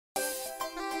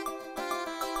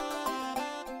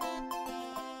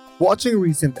Watching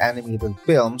recent animated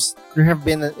films, there have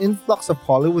been an influx of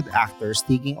Hollywood actors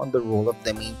taking on the role of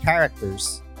the main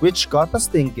characters, which got us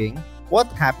thinking, what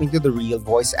happened to the real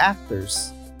voice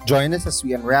actors? Join us as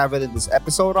we unravel in this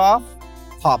episode of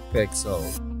Pop Pixel.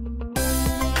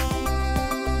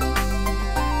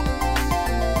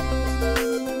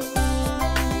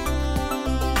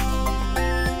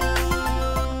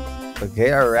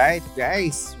 Okay, alright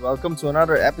guys, welcome to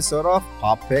another episode of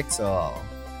Pop Pixel.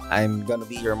 I'm gonna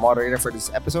be your moderator for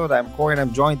this episode. I'm Corey and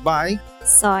I'm joined by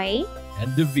Soy.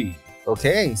 And the V.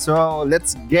 Okay, so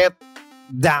let's get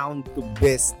down to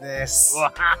business.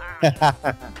 I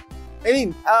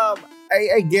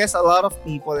guess a lot of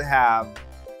people have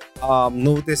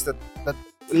noticed that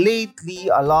lately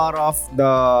a lot of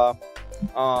the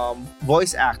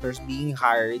voice actors being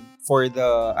hired for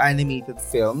the animated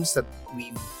films that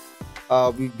we've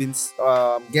been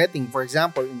getting. For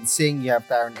example, in Sing, you have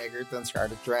Taron Egerton,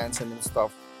 Scarlett Johansson, and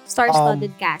stuff.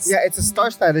 Star-studded cast. Yeah, it's a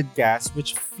star-studded cast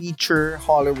which feature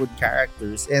Hollywood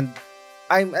characters, and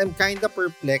I'm kind of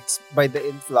perplexed by the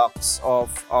influx of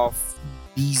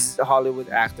these Hollywood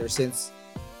actors, since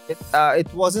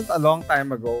it wasn't a long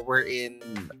time ago wherein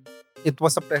it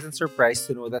was a pleasant surprise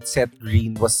to know that Seth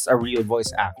Green was a real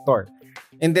voice actor,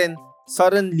 and then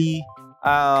suddenly.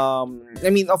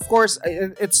 Of course,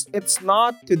 it's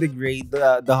not to degrade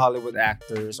the Hollywood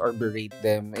actors or berate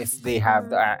them if they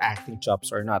have the acting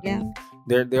chops or not. Yeah.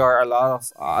 There are a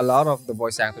lot of the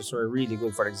voice actors who are really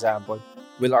good. For example,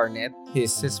 Will Arnett,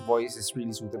 his voice is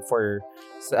really suited for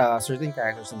certain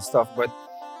characters and stuff. But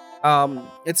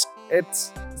it's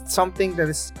something that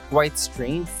is quite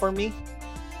strange for me.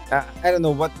 I don't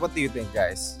know. What do you think,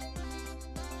 guys?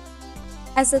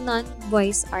 As a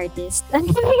non-voice artist.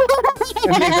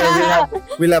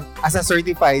 we'll have as a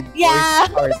certified Yeah.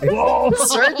 voice artist.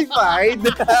 Certified.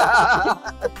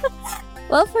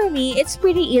 Well, for me, it's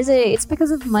pretty easy. It's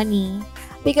because of money.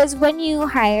 Because when you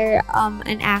hire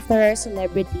an actor or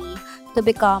celebrity to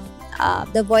become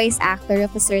the voice actor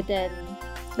of a certain,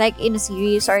 like in a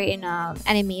series or in a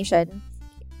animation,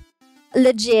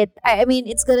 legit, I mean,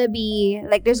 it's gonna be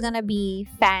like there's gonna be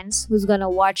fans who's gonna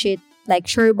watch it, like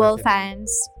Sherbowl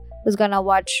fans who's gonna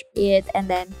watch it, and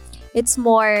then it's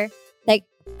more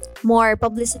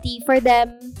publicity for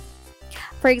them.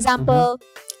 For example,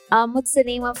 what's the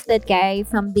name of that guy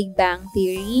from Big Bang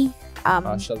Theory?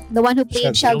 The one who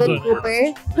played Sheldon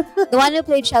Cooper. The one who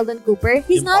played Sheldon Cooper.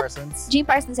 He's not Jim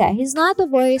Parsons. Yeah, he's not a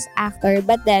voice actor,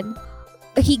 but then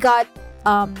he got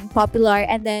popular,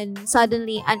 and then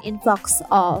suddenly an influx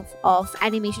of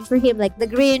animation for him, like The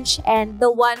Grinch and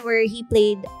the one where he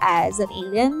played as an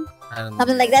alien,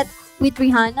 something like that, with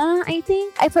Rihanna. I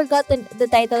think I forgot the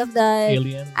title of the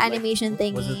Alien animation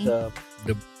thingy. Was it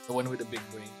the one with the big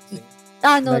brain thing?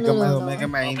 No. Mega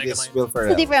Man Mega is Man. Will It's a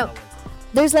Ferrell. different.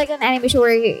 There's like an animation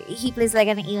where he plays like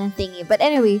an alien thingy. But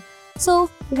anyway, so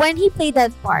when he played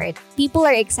that part, people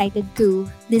are excited to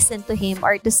listen to him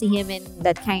or to see him in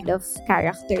that kind of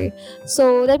character.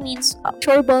 So that means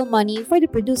sureball money for the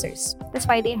producers. That's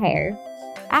why they hire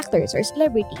actors or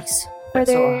celebrities for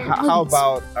So their how movies.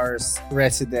 about our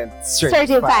resident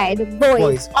certified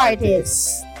voice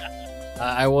artist?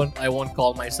 I won't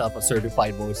call myself a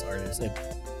certified voice artist. It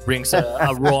brings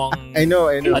a wrong. I know.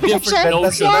 A different Sure.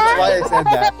 notion. That's why I said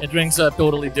that. It brings a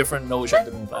totally different notion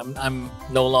to me. I'm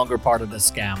no longer part of the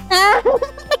scam.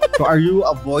 So are you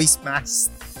a voice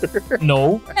master?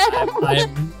 No,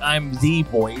 I'm the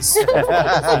voice.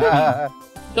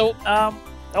 So I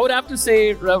would have to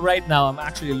say right now I'm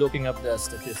actually looking up the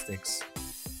statistics,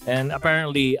 and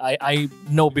apparently I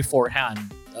know beforehand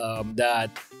that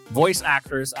voice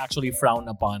actors actually frown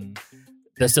upon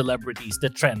the celebrities. The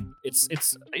trend,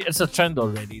 it's a trend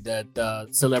already that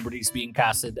celebrities being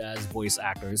casted as voice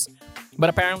actors, but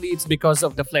apparently it's because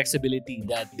of the flexibility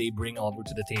that they bring over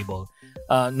to the table.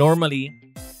 Normally,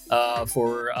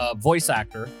 for a voice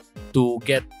actor to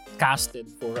get casted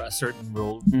for a certain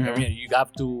role, I mean, you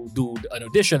have to do an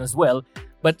audition as well.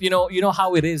 But you know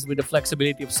how it is with the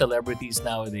flexibility of celebrities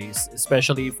nowadays,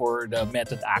 especially for the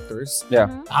method actors.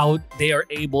 Yeah. How they are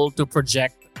able to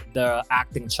project the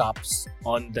acting chops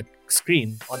on the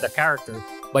screen, on the character,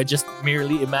 by just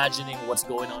merely imagining what's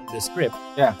going on in the script.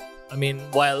 Yeah. I mean,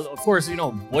 while of course,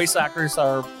 voice actors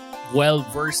are well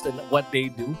versed in what they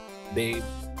do, they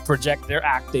project their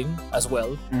acting as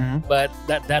well, but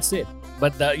that's it.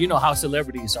 But how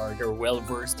celebrities are, they're well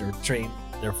versed, they're trained,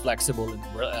 they're flexible,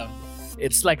 and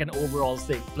it's like an overall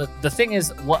thing. But the thing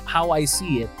is, how I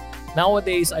see it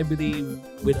nowadays, I believe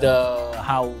with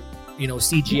how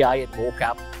CGI and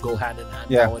mocap go hand in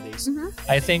hand nowadays.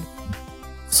 I think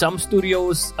some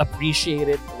studios appreciate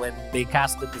it when they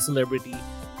casted the celebrity.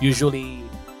 Usually,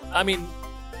 I mean,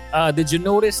 did you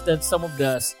notice that some of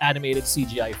the animated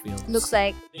CGI films Looks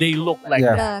like they look like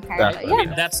that? the character. I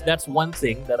mean, that's one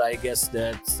thing that I guess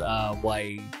that's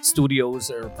why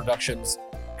studios or productions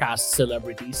cast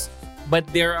celebrities. But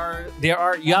there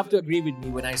are you have to agree with me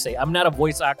when I say I'm not a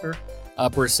voice actor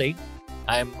per se.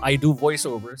 I do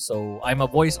voiceover, so I'm a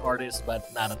voice artist,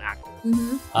 but not an actor.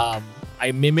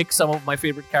 I mimic some of my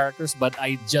favorite characters, but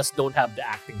I just don't have the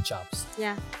acting chops.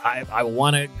 Yeah. I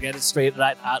want to get it straight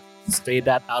that out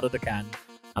of the can.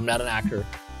 I'm not an actor,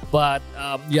 but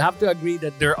you have to agree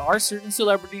that there are certain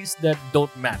celebrities that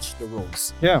don't match the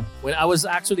roles. Yeah. When I was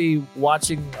actually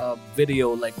watching a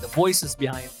video, like the voices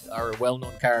behind our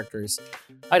well-known characters,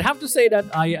 I'd have to say that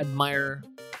I admire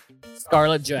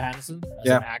Scarlett Johansson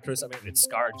as an actress. I mean, it's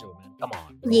ScarJo, man. Come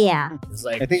on, bro. Yeah. It's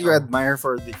like I think you admire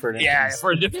for different reasons.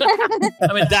 for different.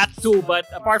 I mean that too, but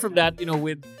apart from that,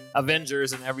 with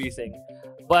Avengers and everything.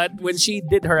 But when she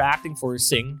did her acting for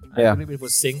Sing, I believe it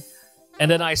was Sing,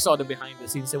 and then I saw the behind the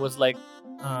scenes. It was like,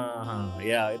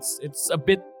 it's a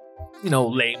bit,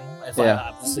 lame, if I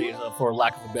have to say, for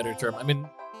lack of a better term. I mean,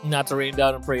 not to rain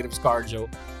down on parade of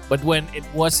ScarJo, but when it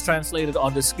was translated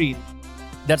on the screen,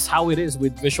 that's how it is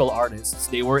with visual artists.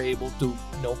 They were able to,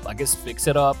 I guess, fix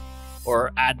it up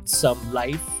or add some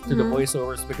life to the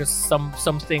voiceovers, because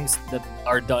some things that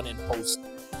are done in post,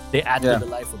 they add to the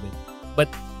life of it. But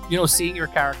seeing your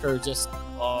character just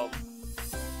on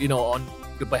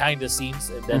the behind the scenes,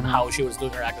 and then how she was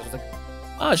doing her acting, I was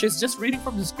like, she's just reading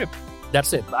from the script.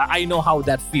 That's it. I know how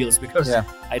that feels because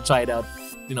I tried out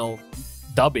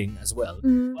dubbing as well.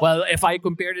 Well, if I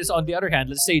compare this on the other hand,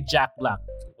 let's say Jack Black,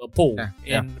 Po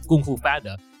in Kung Fu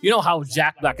Panda. You know how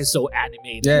Jack Black is so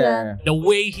animated. The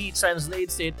way he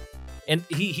translates it, and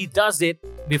he does it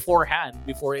beforehand,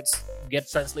 before it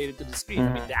gets translated to the screen.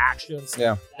 I mean, the actions,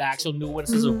 the actual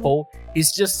nuances of Po,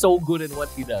 he's just so good in what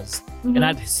he does. And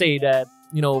I'd say that,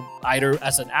 either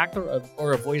as an actor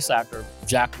or a voice actor,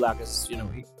 Jack Black is,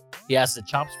 he has the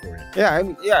chops for it. Yeah, I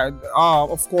mean,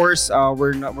 of course,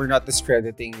 we're not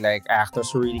discrediting like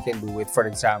actors who really can do it. For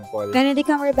example, Benedict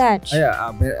Cumberbatch.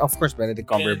 Of course, Benedict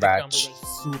Cumberbatch.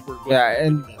 Is super good. Yeah,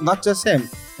 and not just him,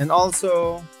 and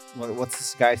also what's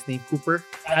this guy's name?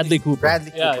 Bradley Cooper.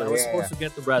 Bradley Yeah, Cooper. I was supposed to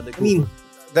get to Bradley Cooper. I mean,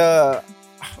 the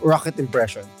Rocket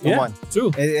impression. Come on,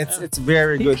 true. It's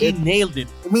very good. He nailed it.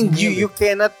 I mean, you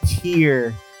cannot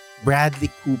hear Bradley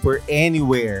Cooper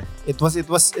anywhere. It was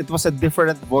a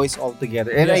different voice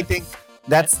altogether, and I think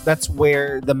that's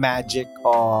where the magic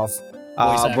of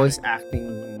voice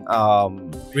acting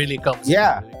really comes.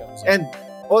 Yeah, in. Really comes and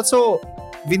also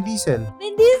Vin Diesel.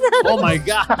 Oh my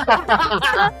god!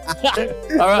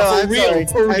 All right,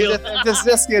 For real. I'm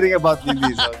just kidding about Vin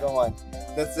Diesel. Come on,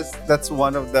 that's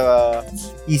one of the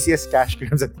easiest cash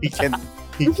grabs that he can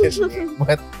make.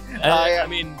 But I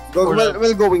mean,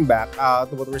 going back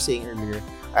to what we were saying earlier,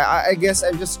 I guess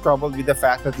I'm just troubled with the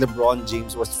fact that LeBron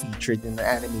James was featured in an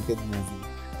animated movie.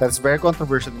 That's very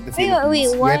controversial in the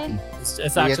Philippines. Wait, what? Yeti.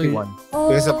 It's actually Yeti one.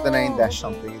 Because of the 9-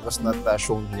 something. It was not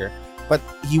shown here. But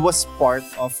he was part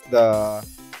of the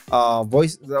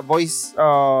voice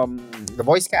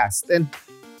cast. And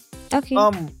Okay.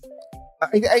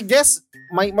 I guess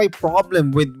my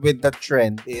problem with that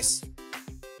trend is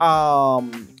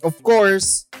of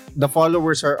course the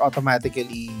followers are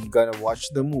automatically gonna watch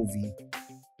the movie.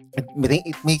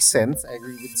 It makes sense. I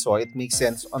agree with Soy. It makes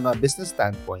sense on a business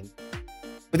standpoint.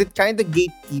 But it kind of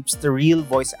gatekeeps the real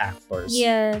voice actors.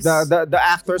 Yes. The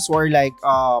actors who are like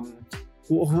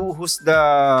who's the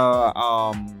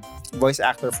voice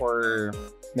actor for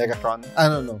Megatron? I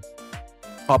don't know.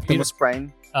 Optimus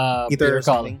Prime. Peter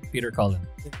Cullen.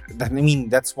 I mean,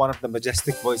 that's one of the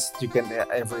majestic voices you can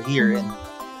ever hear, and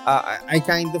I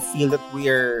kind of feel that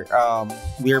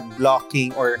we're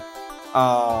blocking or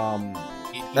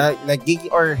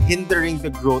or hindering the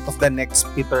growth of the next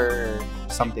Peter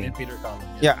something. Peter Cullen.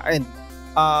 Yeah, and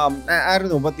I don't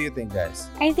know. What do you think, guys?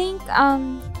 I think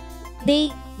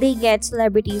they get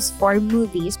celebrities for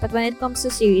movies, but when it comes to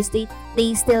series, they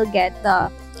still get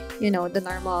the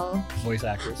normal voice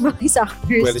actors. voice actors.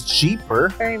 Well, it's cheaper.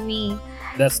 For me.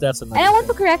 That's another. And I want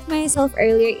to correct myself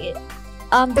earlier.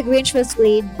 The Grinch was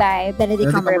played by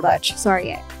Benedict Cumberbatch.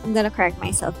 Sorry, I'm gonna correct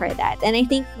myself for that. And I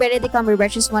think Benedict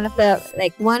Cumberbatch is one of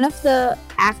the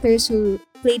actors who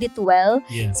played it well,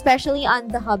 especially on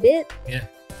The Hobbit. Yeah.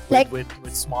 Like with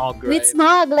Smaug, right? With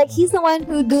Smaug, he's the one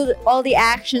who do all the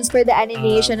actions for the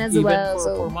animation as well.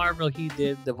 For Marvel, he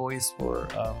did the voice for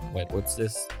what's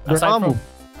this? Dormammu.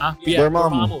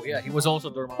 Dormammu. Yeah, he was also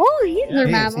Dormammu. Oh, he's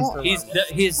Dormammu.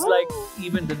 He's like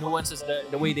even the nuances,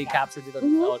 the way they captured it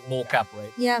on mocap,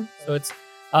 right? Yeah. So it's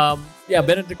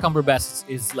Benedict Cumberbatch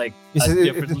is like It's a a-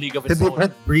 different league of The its own.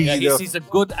 different breed Yeah, of he's a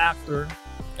good actor.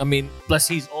 I mean, plus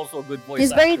he's also a good voice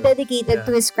He's actor. very dedicated Yeah.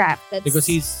 to his craft. That's, Because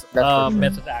he's That's for sure.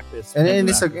 method actress. and method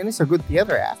it's actor. a good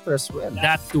theater actor as well.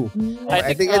 That too. Mm.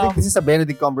 I I think think, this is a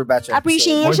Benedict Cumberbatch episode. More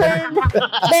Appreciation. than-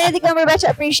 Benedict Cumberbatch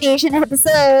appreciation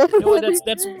episode. You know,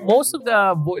 that's most of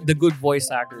the good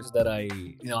voice actors that I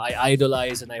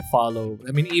idolize and I follow.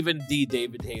 I mean, even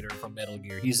David Hayter from Metal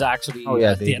Gear. He's actually Oh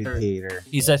yeah, a David theater. Hayter.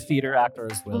 He's a theater actor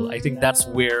as well. I think that's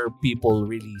where people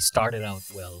really started out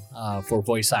well for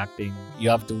voice acting. You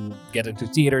have to get into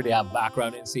theater. They have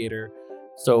background in theater,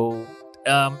 so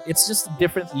it's just a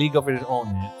different league of its own.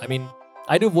 I mean,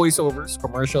 I do voiceovers,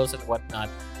 commercials, and whatnot.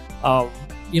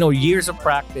 Years of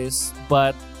practice,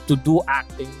 but to do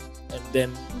acting and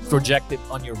then project it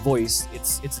on your voice,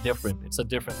 it's different. It's a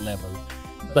different level.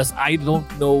 Plus, I don't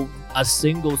know a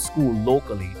single school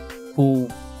locally who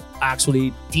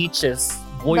actually teaches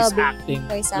voice Dubbing, acting,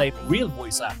 voice like acting. real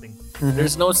voice acting. Mhm.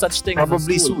 There's no such thing. as a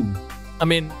Probably school. soon. I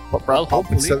mean, Pop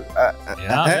hopefully. Pixel,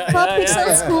 Pop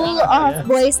Pixel School of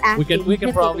Voice Acting. We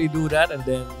can probably do that and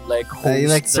then like host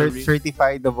like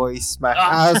certify the voice smash.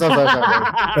 Sorry.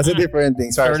 That's a different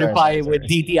thing. Sorry. certify with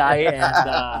DTI and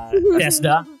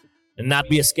TESDA and not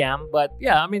be a scam. But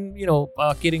yeah, I mean,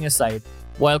 kidding aside,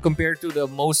 while compared to the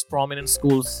most prominent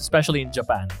schools, especially in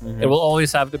Japan, Mhm. it will always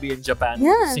have to be in Japan.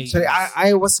 Yeah. Same. Sorry,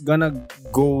 I was gonna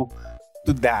go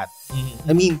to that. Mhm.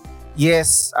 I mean,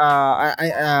 yes, I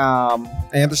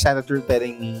understand that you're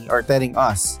telling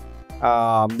us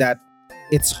that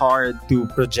it's hard to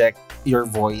project your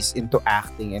voice into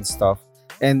acting and stuff.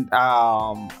 And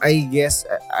I guess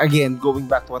again, going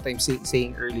back to what I'm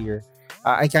saying earlier,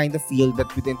 I kind of feel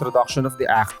that with the introduction of the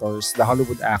actors, the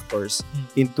Hollywood actors,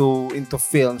 into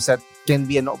films, that can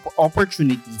be an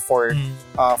opportunity for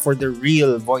for the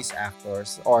real voice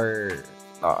actors or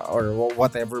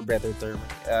whatever better term,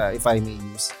 if I may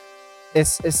use,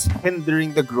 is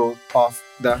hindering the growth of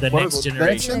the next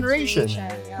generation.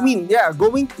 Yeah. I mean, yeah,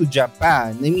 going to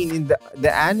Japan. I mean, in the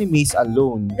animes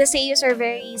alone. The seiyus are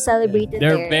very celebrated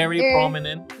They're there. very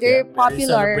prominent. They're very popular.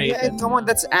 celebrated. Yeah, come on,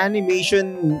 that's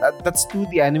animation. That's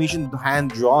 2D animation,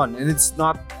 hand drawn, and it's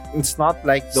not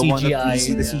like the one that CGI, you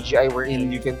see the yeah. CGI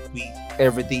wherein you can tweak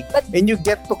everything, But- and you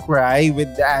get to cry with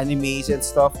the animes and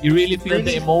stuff. You really feel the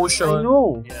Really? emotion. I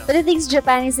know. Yeah. But I think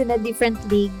Japan is in a different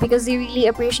league because they really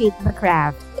appreciate the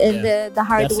craft and the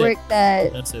hard That's work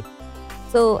that. That's it.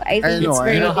 So I think know, it's I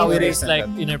very You know how it different. is, like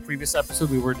in a previous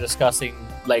episode we were discussing,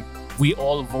 like we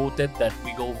all voted that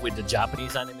we go with the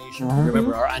Japanese animation. Mhm.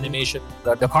 Remember our animation,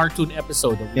 the cartoon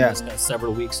episode that we Yeah. discussed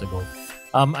several weeks ago.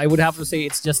 I would have to say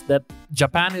it's just that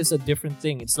Japan is a different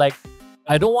thing. It's like,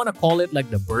 I don't want to call it like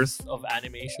the birth of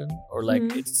animation or like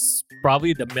Mhm. it's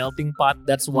probably the melting pot.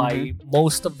 That's why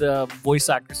most of the voice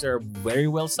actors are very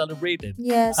well celebrated.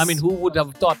 Yes. I mean, who would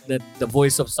have thought that the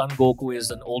voice of Son Goku is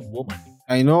an old woman?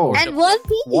 I know. and One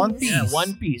Piece. One Piece. Yeah,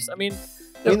 One Piece. I mean,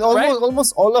 I mean, right?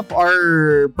 almost all of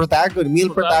our male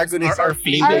protagonists are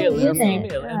female. They're female,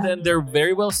 female. yeah. And then they're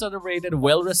very well celebrated,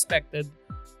 well respected.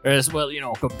 As well,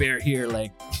 compare here, like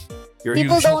your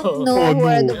People usual, don't know who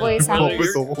are the Yeah. voice Well,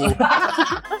 actors.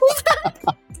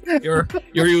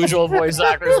 your usual voice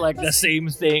actors, like the same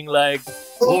thing, like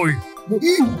Oy,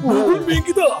 make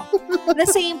it up. The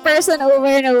same person over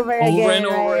and over again. Over and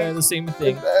over, right? and the same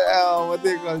thing. What do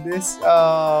you call this?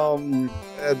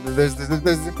 There's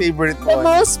the favorite The one.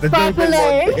 most The Joy popular.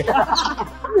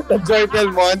 Belmonte. The Joy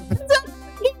Belmonte.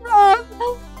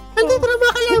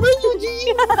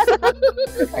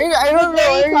 I don't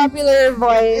Very know. popular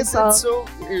voice. It's so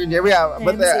yeah,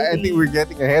 but I MCD. think we're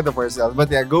getting ahead of ourselves.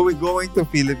 But yeah, going to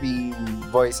Philippine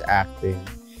voice acting.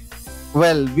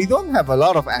 Well, we don't have a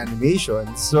lot of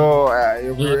animation, so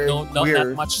we're Not that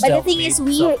we're much. But the thing self-made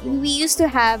is, stuff. we used to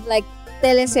have like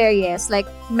teleseries, like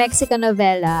Mexican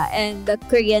novela and the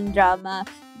Korean drama.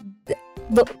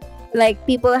 Like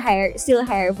people still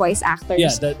hire voice actors.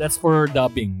 Yeah, that's for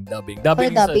dubbing. Dubbing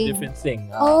is a dubbing. different thing.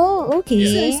 Oh, okay.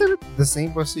 Is it the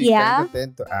same person? You Yeah. kind of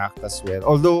tend to act as well.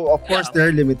 Although, of course, Yeah. there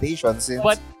are limitations since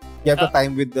But, you have the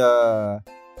time with the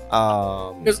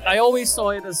Because I always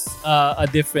saw it as a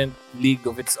different league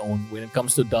of its own when it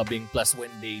comes to dubbing, plus when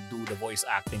they do the voice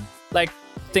acting. Like,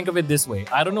 think of it this way.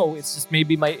 I don't know. It's just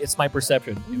maybe my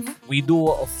perception. If we do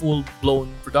a full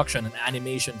blown production, an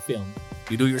animation film,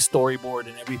 you do your storyboard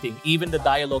and everything, even the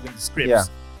dialogue and the scripts. Yeah.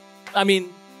 I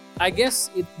mean, I guess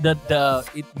it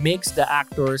makes the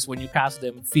actors, when you cast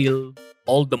them, feel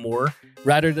all the more,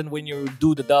 rather than when you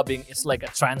do the dubbing. It's like a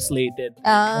translated.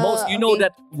 Most know okay.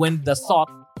 that when the thought,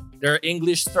 there are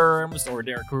English terms or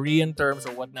there are Korean terms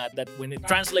or whatnot, that when it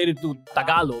translated to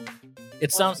Tagalog,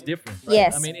 it sounds different. Right?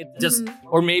 Yes. I mean, it just,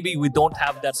 or maybe we don't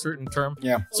have that certain term.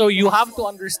 Yeah. So you have to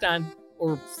understand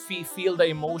or feel the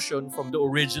emotion from the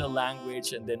original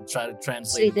language and then try to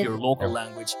translate to your local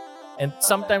language. And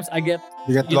sometimes I get,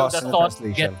 lost the in thought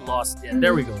translation. get lost. Yeah,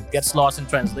 there we go. Gets lost in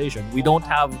translation. We don't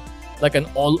have like an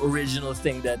all original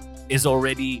thing that is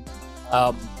already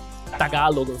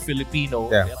Tagalog or Filipino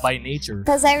by nature.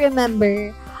 Because I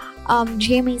remember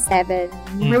GMA7.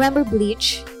 Remember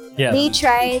Bleach? Yeah. They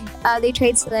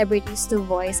tried celebrities to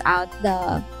voice out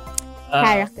the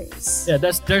characters. Yeah,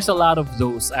 there's a lot of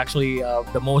those. Actually,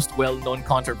 the most well-known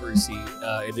controversy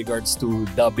in regards to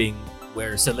dubbing,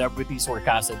 where celebrities were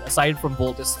casted, aside from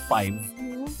Voltes 5,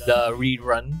 the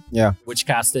rerun, which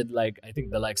casted like I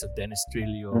think the likes of Dennis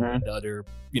Trillo and the other,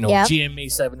 GMA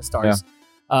 7 stars.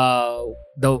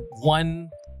 The one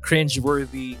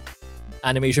cringe-worthy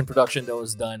animation production that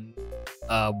was done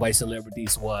by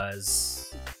celebrities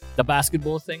was the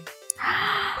basketball thing.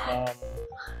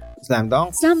 Slam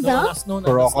Dunk? Slam Dunk? No,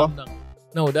 Kuroko? Slam Dunk.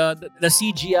 No, the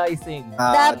CGI thing.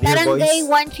 The Barangay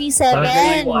 137.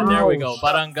 Barangay 1, there we go.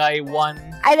 Barangay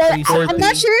 1. I'm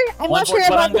not sure. I'm not sure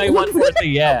about Barangay 140.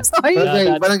 Yeah. Sorry.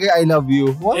 Barangay I love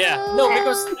you. What? Yeah. No,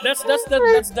 because that's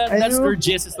their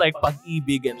gist. Is like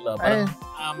pag-ibig and love.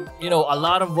 A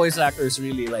lot of voice actors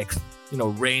really like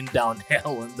rain down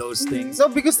hell on those things. So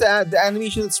because the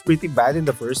animation is pretty bad in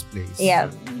the first place.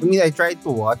 Yeah. I mean, I tried to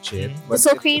watch it, but it's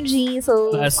so cringy.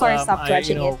 So of course, I stopped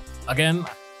watching it. Again.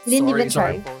 Didn't even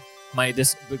try. My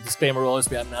disclaimer will always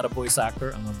be I'm not a voice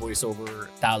actor. I'm a voiceover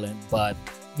talent. But,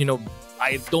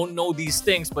 I don't know these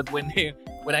things. But when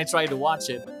I tried to watch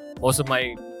it, most of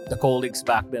the colleagues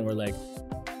back then were like,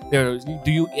 do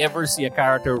you ever see a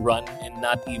character run and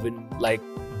not even like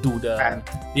do the pant?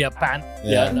 Pant.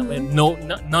 Yeah. I mean,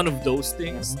 none of those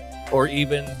things. Or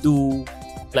even do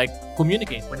like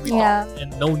communicate when we talk.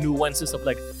 And no nuances of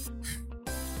like,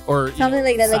 or something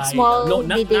like that, like small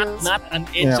videos. Not an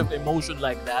inch of emotion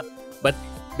like that, but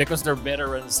because they're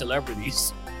veteran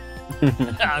celebrities.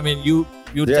 I mean, you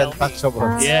tell me.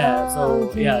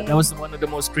 That was one of the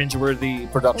most cringeworthy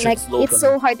productions. Like locally. It's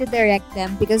so hard to direct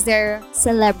them because they're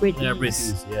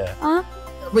celebrities.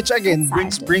 Which again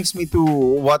brings me to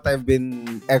what I've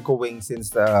been echoing since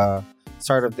the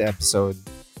start of the episode.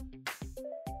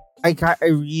 I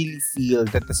really feel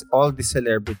that all the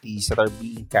celebrities that are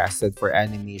being casted for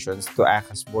animations to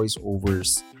act as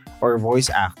voiceovers or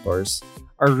voice actors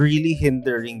are really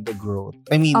hindering the growth.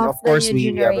 I mean, of course,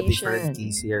 we have a different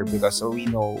case here because we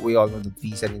all know that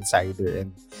he's an insider,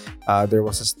 and there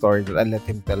was a story that I'll let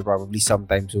him tell probably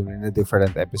sometime soon in a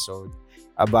different episode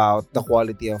about the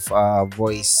quality of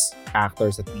voice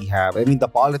actors that we have. I mean, the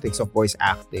politics of voice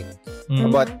acting.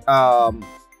 But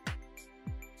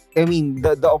I mean,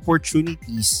 the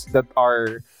opportunities that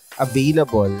are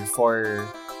available for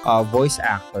voice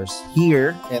actors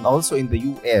here and also in the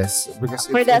US, because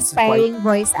for the aspiring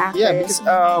voice actors. Yeah, because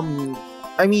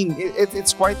I mean,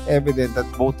 it's quite evident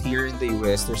that both here in the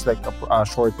US there's like a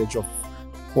shortage of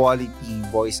quality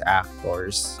voice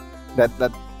actors.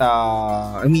 That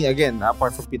I mean, again,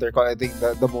 apart from Peter Cole, I think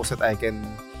the most that I can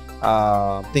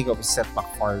think of is Seth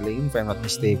MacFarlane, if I'm not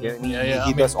mistaken.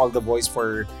 He does all the voice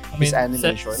for his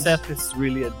animations. Seth is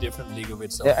really a different league of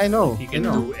itself. Yeah, I know. He can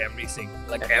do everything,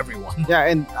 like everyone. Yeah,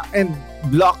 and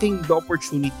blocking the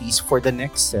opportunities for the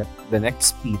next Seth, the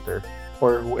next Peter,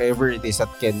 or whoever it is that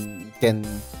can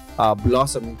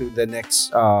blossom into the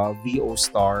next VO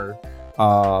star,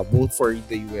 both for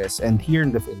the US and here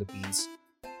in the Philippines.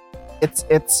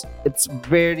 It's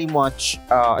very much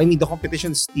I mean, the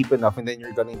competition is steep enough, and then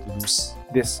you're gonna introduce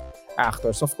these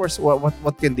actors. Of course,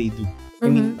 what can they do? I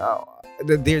mean,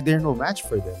 they're no match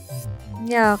for them.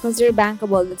 Yeah, because they're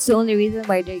bankable. That's the only reason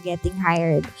why they're getting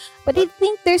hired. But I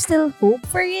think there's still hope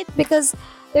for it because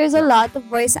there's a lot of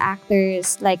voice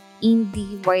actors, like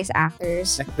indie voice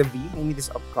actors. Like the V, maybe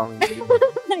this upcoming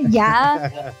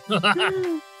yeah.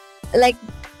 Like,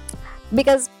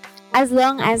 because as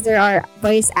long as there are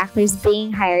voice actors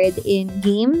being hired in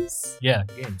games,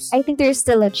 I think there's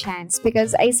still a chance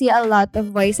because I see a lot of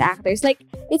voice actors. Like,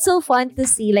 it's so fun to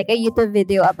see like a YouTube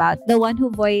video about the one who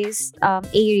voiced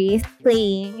Aerith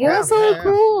playing. It was so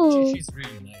cool. She's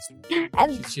really nice.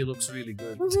 And she looks really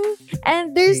good.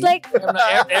 And there's like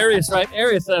Aerith, right?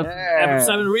 Aerith, Episode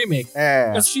 7 remake.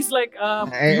 Because she's like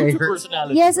YouTube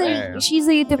personality. Yes, and she's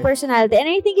a YouTube personality, and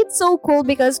I think it's so cool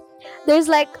because there's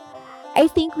like, I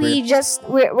think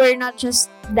we're not just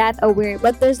that aware,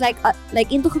 but there's like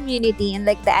in the community and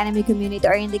like the anime community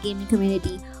or in the gaming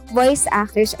community, voice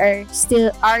actors are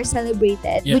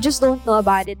celebrated. We just don't know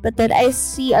about it. But then I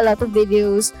see a lot of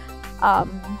videos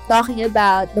talking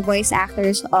about the voice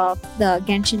actors of the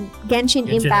Genshin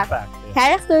Impact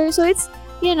character. So it's,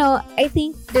 I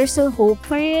think there's still hope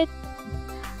for it.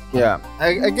 Yeah,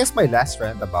 I guess my last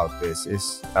rant about this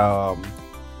is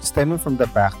stemming from the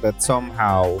fact that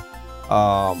somehow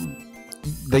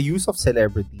the use of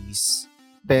celebrities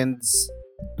tends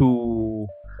to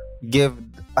give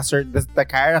the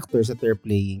characters that they're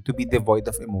playing to be devoid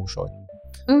of emotion.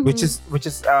 Mm-hmm. Which is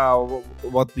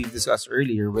what we discussed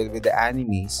earlier with the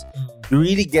animes. You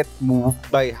really get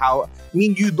moved by how,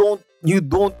 you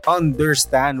don't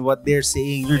understand what they're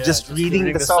saying. You're just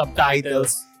reading the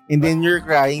subtitles and then you're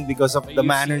crying because of the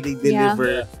manner they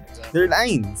deliver their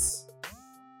lines.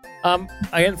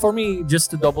 Again, for me, just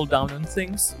to double down on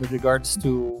things with regards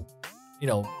to,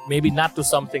 maybe not to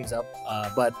sum things up,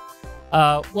 but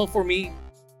for me,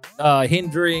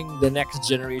 hindering the next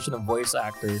generation of voice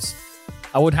actors,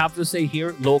 I would have to say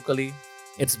here locally,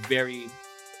 it's very,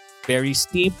 very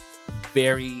steep,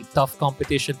 very tough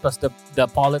competition. Plus the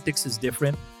politics is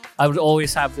different. I would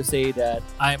always have to say that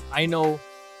I know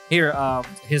here.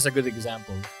 Here's a good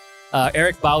example.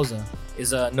 Eric Bauza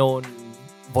is a known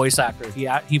voice actor.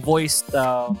 He voiced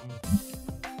the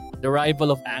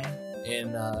rival of Aang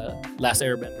in Last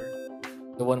Airbender,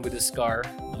 the one with the scar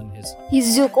on his.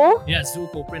 He's Zuko? Yeah,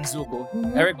 Zuko, Prince Zuko.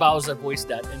 Mm-hmm. Eric Bauza voiced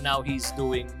that, and now he's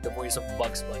doing the voice of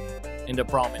Bugs Bunny in the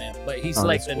prominent. But he's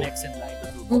like the next in line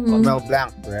to do Bugs Bunny. Mel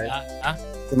Blanc, right?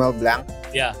 Mel Blanc.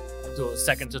 Yeah. So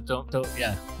second to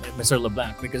Mr.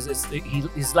 LeBlanc, because he's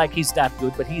that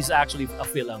good, but he's actually a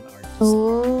film artist.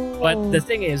 Oh. But the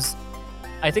thing is,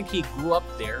 I think he grew up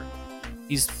there.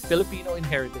 He's Filipino in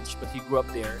heritage, but he grew up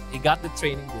there. He got the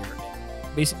training there.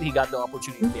 And basically, he got the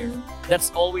opportunity there.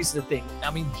 That's always the thing.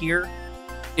 Here,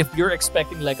 if you're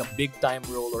expecting like a big time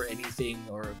role or anything,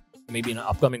 or maybe in an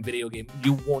upcoming video game,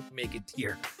 you won't make it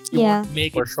here. You won't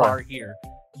make it far here.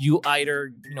 You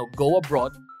either go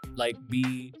abroad, like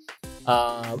be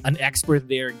an expert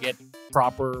there, get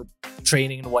proper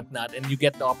training and whatnot, and you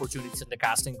get the opportunities and the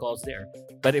casting calls there.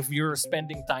 But if you're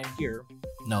spending time here,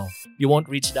 no, you won't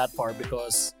reach that far,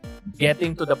 because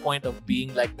getting to the point of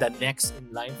being like the next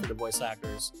in line for the voice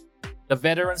actors, the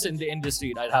veterans in the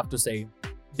industry, I'd have to say,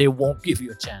 they won't give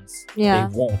you a chance. Yeah.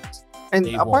 They won't. And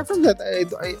apart from that,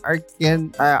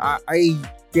 I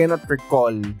cannot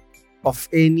recall of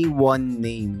any one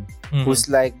name who's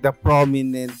like the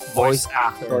prominent voice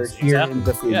actor here in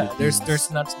the Philippines. Yeah,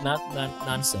 there's not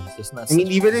nonsense. There's not.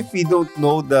 Even if we don't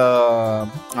know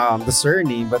the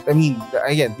surname, but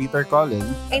again, Peter Cullen.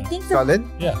 I think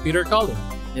Cullen. Yeah, Peter Cullen.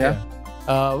 Yeah.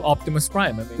 Optimus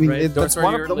Prime. Right? That's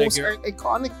one of the most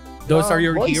iconic. Those are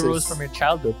your voices. heroes from your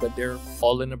childhood, but they're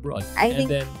fallen abroad. I think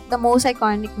the most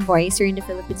iconic voice here in the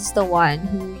Philippines is the one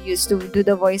who used to do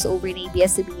the voice over in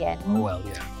ABS-CBN. Oh well,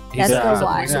 yeah. That's the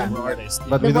one. Voiceover artist.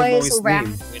 But we don't know his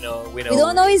name. We know. We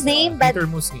don't know his name, but Peter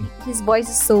Musni. His voice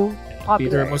is so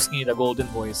popular. Peter Musni, the golden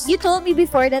voice. You told me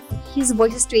before that his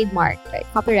voice is trademarked, right?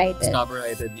 Copyrighted. It's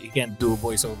copyrighted. You can't do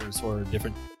voiceovers for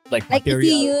different like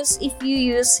material. if you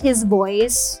use his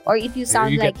voice, or if you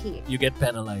sound like him, you get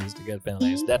penalized.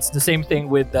 That's the same thing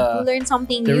with you learn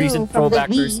something the new recent from Throwback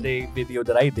the Thursday video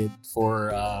that I did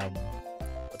for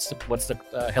what's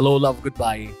the Hello Love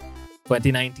Goodbye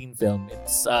 2019 film.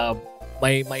 It's the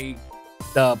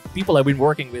people I've been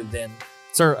working with then,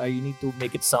 sir, you need to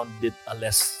make it sound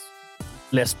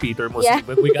less Peter Musni. Yeah.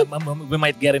 But we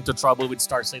might get into trouble with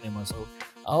Star Cinema. So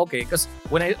okay, because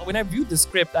when I viewed the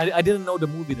script, I didn't know the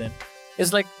movie then.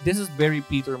 It's like, this is very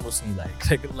Peter Musni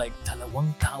like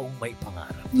dalawang taong may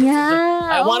pangarap. Yeah.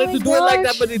 I wanted to do it like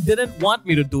that, but it didn't want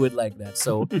me to do it like that.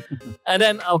 So, and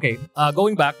then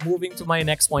going back, moving to my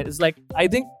next point is like, I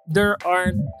think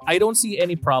I don't see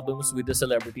any problems with the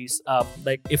celebrities.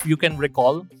 Like if you can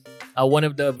recall, one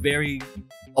of the very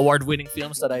award-winning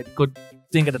films that I could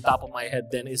think at the top of my head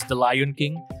then is The Lion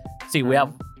King. See,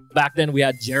 back then we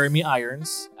had Jeremy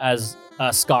Irons as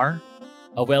Scar,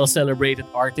 a well-celebrated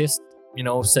artist.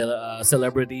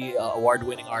 Celebrity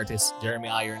award-winning artist Jeremy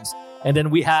Irons, and then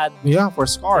we had for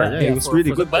Scar. It was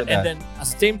really good. But and then at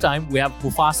the same time we have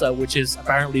Mufasa, which is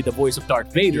apparently the voice of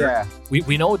Darth Vader. Yeah.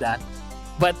 We know that,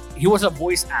 but he was a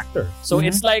voice actor, so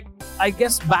it's like, I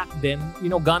guess back then,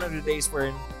 gone are the days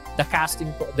wherein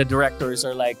the directors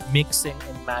are like mixing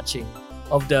and matching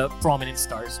of the prominent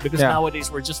stars, because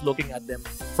nowadays we're just looking at them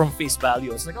from face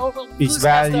value. It's like, face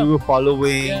value,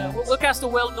 following. Yeah, we'll cast the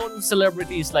well-known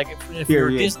celebrities. Like if you're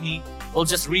Disney, we'll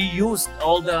just reuse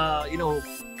all the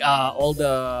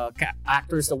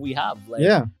actors that we have.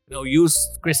 Like, use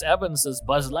Chris Evans as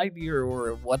Buzz Lightyear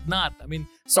or whatnot.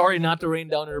 Sorry not to rain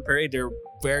down on their parade. They're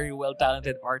very well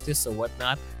talented artists or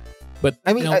whatnot. But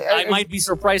I might be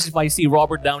surprised if I see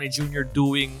Robert Downey Jr.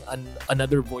 doing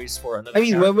another voice for another. I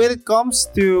mean, when it comes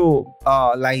to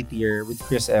Lightyear with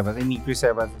Chris Evans, I mean, Chris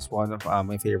Evans is one of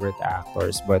my favorite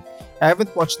actors, but I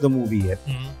haven't watched the movie yet.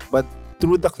 Mm-hmm. But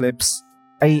through the clips,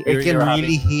 I can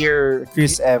really hear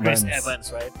Chris Evans. Chris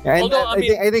Evans, right? And although,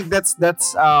 I think that's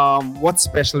what's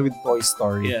special with Toy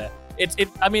Story. Yeah.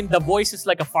 I mean, the voice is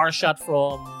like a far shot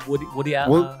from Woody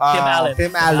Allen.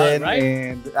 Tim Allen, right?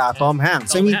 And Tom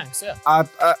Hanks. Tom Hanks, yeah.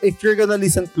 If you're gonna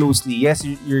listen closely, yes,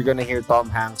 you're gonna hear Tom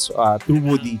Hanks through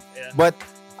Woody. Yeah. But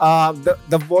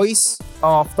the voice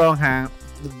of Tom Hanks,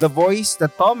 the voice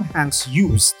that Tom Hanks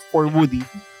used for Woody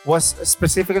was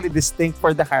specifically distinct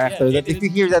for the character. That if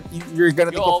you hear that, you're gonna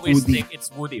think of Woody. You always think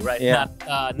it's Woody, right? Yeah.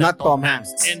 Not Tom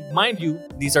Hanks. And mind you,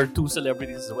 these are two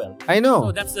celebrities as well. I know.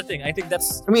 So that's the thing. I think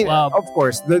that's. I mean, of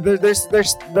course,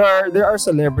 there are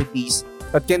celebrities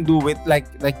that can do it like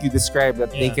you described,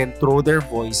 that they can throw their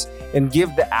voice and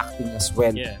give the acting as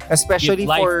well. Yeah. Especially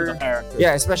for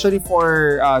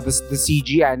the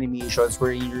CG animations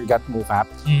where you got mocap.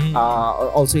 Mm-hmm.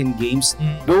 Also in games,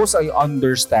 those I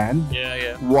understand.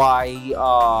 Why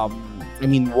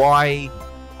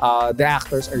the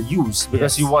actors are used,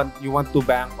 because you want to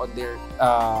bank on their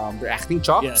acting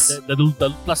chops. Yeah,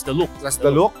 the plus the look,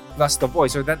 plus the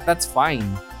voice. So that's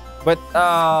fine. But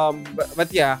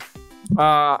yeah.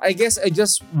 I guess I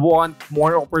just want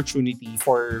more opportunity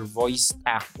for voice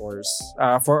actors,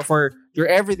 for your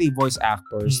everyday voice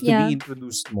actors to be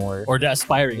introduced more, or the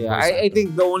aspiring. Yeah, I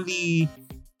think the only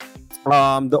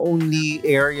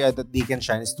area that they can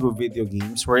shine is through video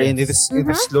games, wherein it is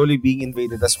slowly being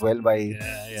invaded as well by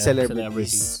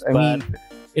celebrities. I mean,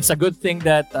 it's a good thing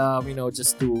that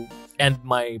just to end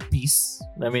my piece.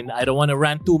 I mean, I don't want to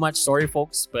rant too much. Sorry,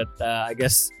 folks, but I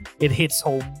guess it hits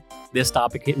home. This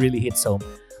topic, it really hits home.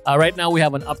 Right now, we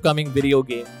have an upcoming video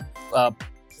game,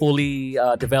 fully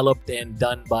developed and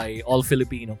done by all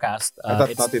Filipino cast. I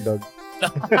thought Naughty Dog.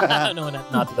 No,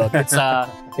 not Naughty Dog.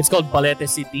 It's called Balete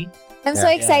City. I'm so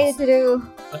excited to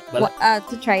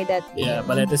try that game. Yeah,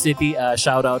 Balete City.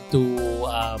 Shout out to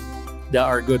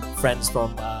our good friends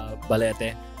from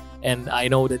Balete, and I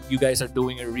know that you guys are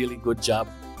doing a really good job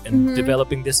in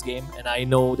developing this game, and I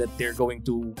know that they're going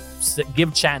to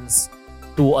give chance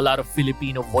to a lot of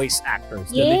Filipino voice actors,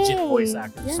 the legit voice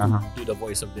actors, to do the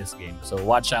voice of this game. So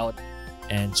watch out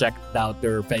and check out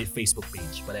their Facebook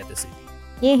page, Balete City.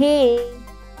 Yay!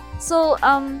 So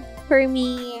for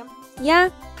me,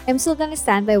 I'm still gonna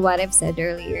stand by what I've said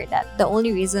earlier, that the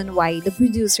only reason why the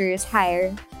producers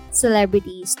hire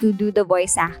celebrities to do the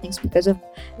voice acting is because of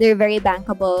they're very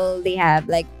bankable. They have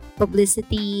like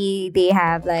publicity. They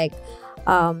have like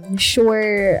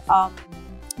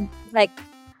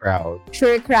crowd,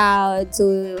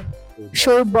 so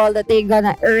sure ball that they're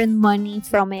gonna earn money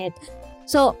from it.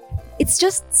 So it's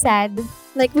just sad.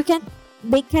 Like they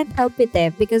can't help it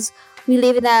because we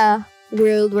live in a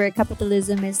world where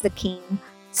capitalism is the king.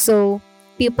 So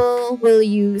people will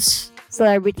use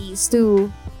celebrities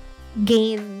to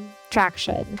gain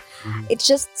traction. Mm-hmm. It's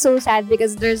just so sad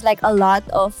because there's like a lot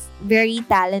of very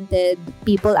talented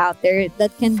people out there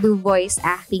that can do voice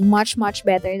acting much, much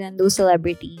better than those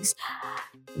celebrities.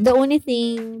 The only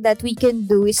thing that we can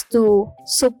do is to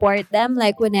support them,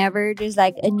 like whenever there's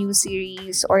like a new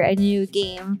series or a new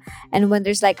game, and when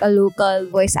there's like a local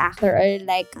voice actor or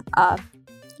like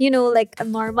like a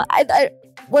normal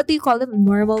what do you call them,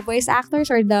 normal voice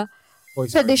actors or the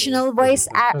traditional voice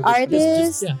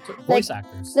artists, voice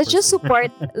actors. Let's just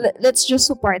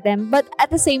support them. But at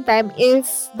the same time, if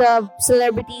the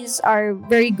celebrities are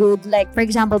very good, like for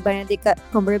example Benedict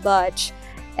Cumberbatch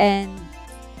and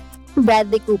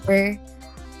Bradley Cooper,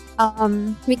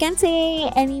 we can't say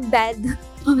any bad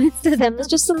comments to them. Let's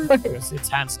just support. It's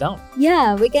hands down.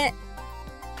 Yeah, we can.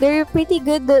 They're pretty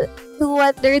good to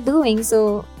what they're doing,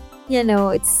 so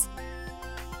it's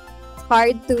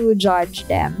hard to judge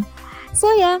them.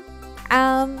 So yeah,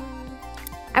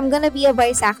 I'm gonna be a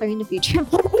voice actor in the future.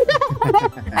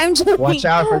 I'm joking. Watch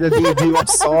out for the debut of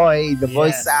Soy, the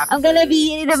voice actor. I'm gonna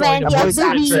be the voice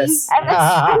actress.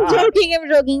 I'm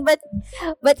joking.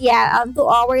 But yeah, to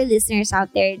our listeners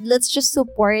out there, let's just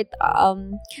support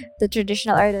the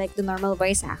traditional or like the normal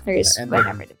voice actors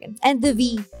whenever they can. And the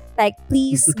V, like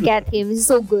please get him. He's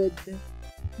so good.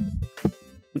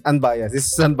 Unbiased.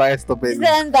 This is unbiased opinion. It's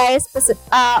an unbiased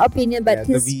opinion, but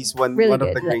the V is one of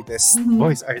the greatest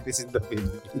voice artists in the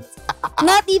Philippines.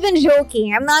 Not even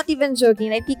joking. I'm not even joking.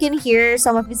 Like you can hear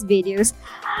some of his videos.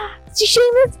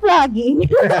 Shameless vlogging.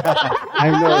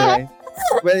 I know, right?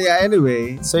 Well, yeah.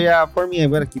 Anyway, so yeah, for me, I'm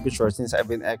gonna keep it short since I've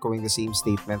been echoing the same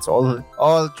statements all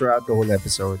throughout the whole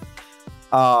episode.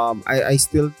 I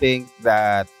still think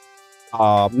that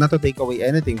not to take away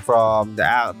anything from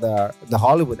the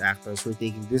Hollywood actors who are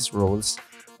taking these roles,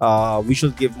 we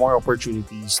should give more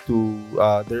opportunities to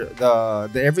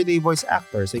the everyday voice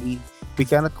actors. I mean, we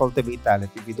cannot cultivate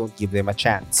talent if we don't give them a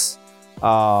chance.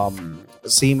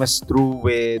 Same as true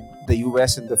with the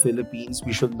US and the Philippines.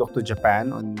 We should look to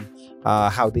Japan on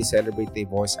how they celebrate their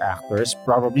voice actors.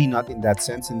 Probably not in that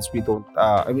sense, since we don't.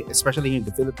 I mean, especially here in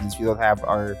the Philippines, we don't have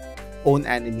our own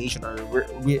animation, or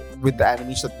with the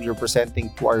animation that we are presenting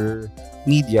to our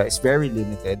media is very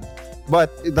limited.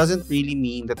 But it doesn't really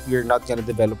mean that we're not gonna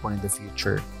develop one in the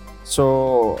future.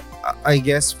 So I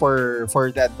guess for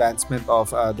the advancement of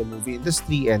the movie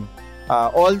industry, and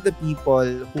all the people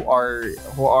who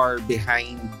are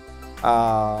behind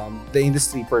the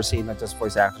industry per se, not just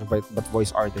voice actors but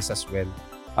voice artists as well.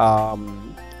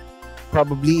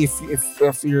 Probably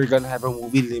if you're gonna have a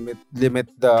movie, limit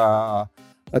the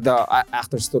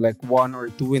actors to like one or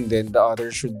two, and then the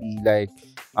others should be like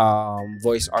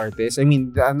voice artists. I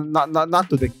mean, not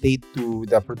to dictate to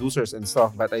the producers and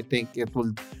stuff, but I think it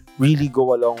will really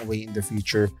go a long way in the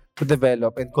future to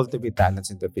develop and cultivate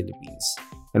talents in the Philippines.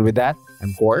 And with that,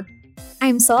 I'm Core.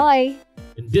 I'm Soy.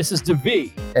 And this is the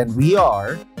V. And we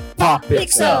are Pop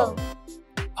Pixel.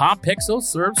 Pop Pixel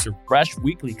serves your fresh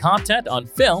weekly content on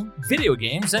film, video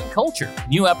games, and culture.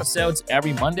 New episodes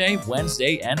every Monday,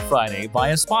 Wednesday, and Friday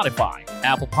via Spotify,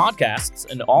 Apple Podcasts,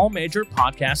 and all major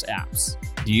podcast apps.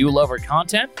 Do you love our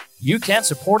content? You can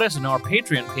support us on our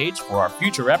Patreon page for our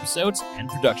future episodes and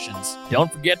productions.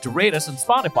 Don't forget to rate us on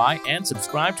Spotify and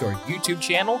subscribe to our YouTube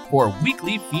channel for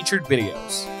weekly featured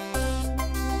videos.